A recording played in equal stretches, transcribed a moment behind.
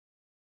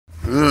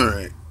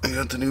Alright, I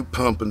got the new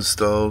pump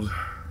installed.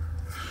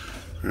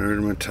 I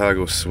ordered my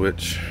toggle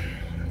switch.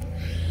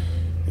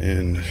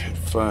 And it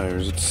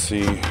fires. Let's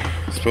see.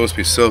 It's supposed to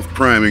be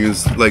self-priming,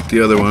 it's like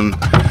the other one.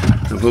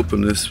 I'm hoping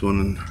this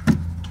one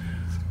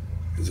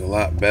is a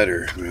lot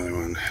better than the other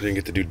one. I didn't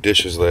get to do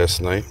dishes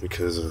last night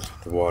because of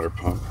the water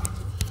pump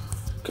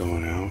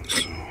going out.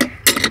 So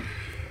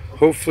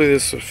hopefully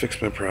this will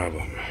fix my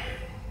problem.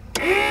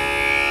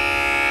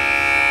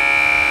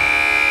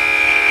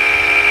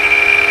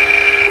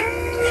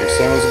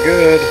 Sounds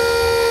good.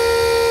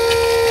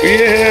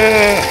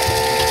 Yeah.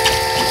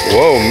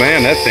 Whoa,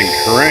 man, that thing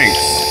cranks.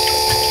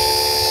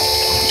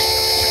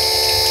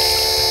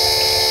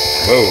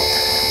 Whoa.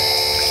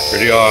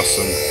 Pretty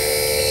awesome.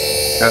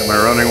 Got my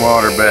running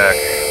water back.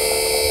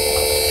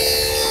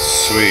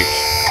 Sweet.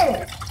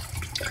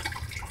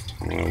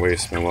 I'm gonna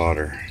waste my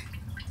water.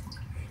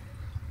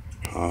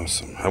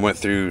 Awesome.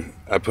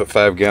 I put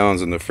 5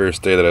 gallons in the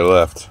first day that I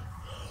left.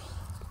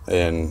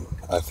 And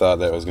I thought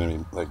that was gonna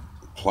be like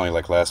plenty,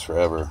 like last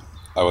forever.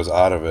 I was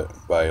out of it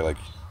by like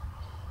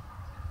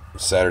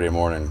Saturday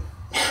morning.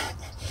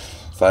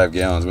 5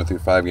 gallons, went through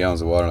 5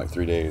 gallons of water in like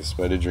 3 days.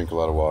 But I did drink a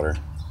lot of water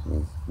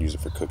and use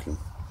it for cooking.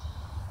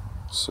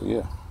 So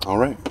yeah, all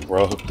right, we're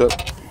all hooked up.